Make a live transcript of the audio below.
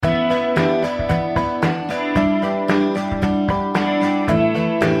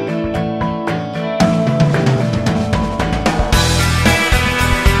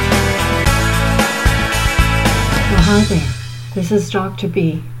This is Dr.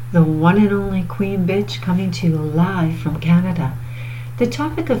 B, the one and only Queen Bitch, coming to you live from Canada. The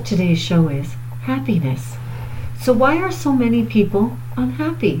topic of today's show is happiness. So why are so many people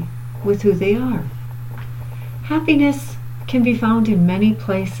unhappy with who they are? Happiness can be found in many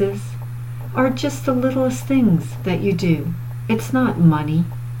places, or just the littlest things that you do. It's not money,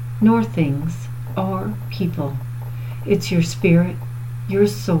 nor things, or people. It's your spirit, your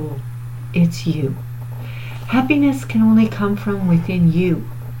soul. It's you. Happiness can only come from within you.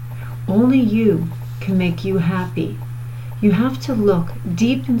 Only you can make you happy. You have to look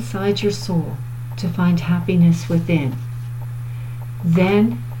deep inside your soul to find happiness within.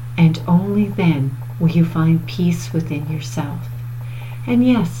 Then, and only then, will you find peace within yourself. And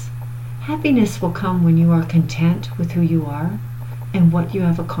yes, happiness will come when you are content with who you are and what you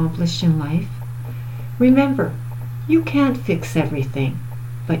have accomplished in life. Remember, you can't fix everything,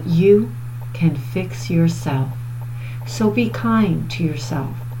 but you can fix yourself. So be kind to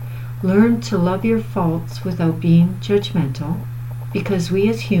yourself. Learn to love your faults without being judgmental, because we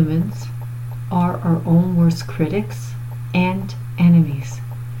as humans are our own worst critics and enemies.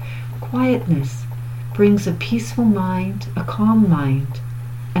 Quietness brings a peaceful mind, a calm mind,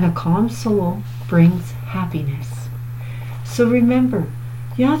 and a calm soul brings happiness. So remember,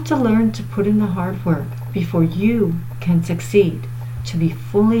 you have to learn to put in the hard work before you can succeed, to be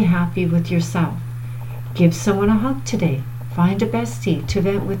fully happy with yourself. Give someone a hug today. Find a bestie to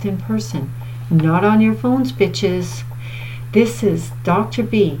vent with in person, not on your phones, bitches. This is Dr.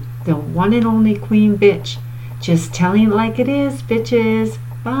 B, the one and only Queen Bitch, just telling it like it is, bitches.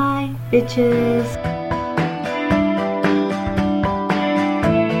 Bye, bitches.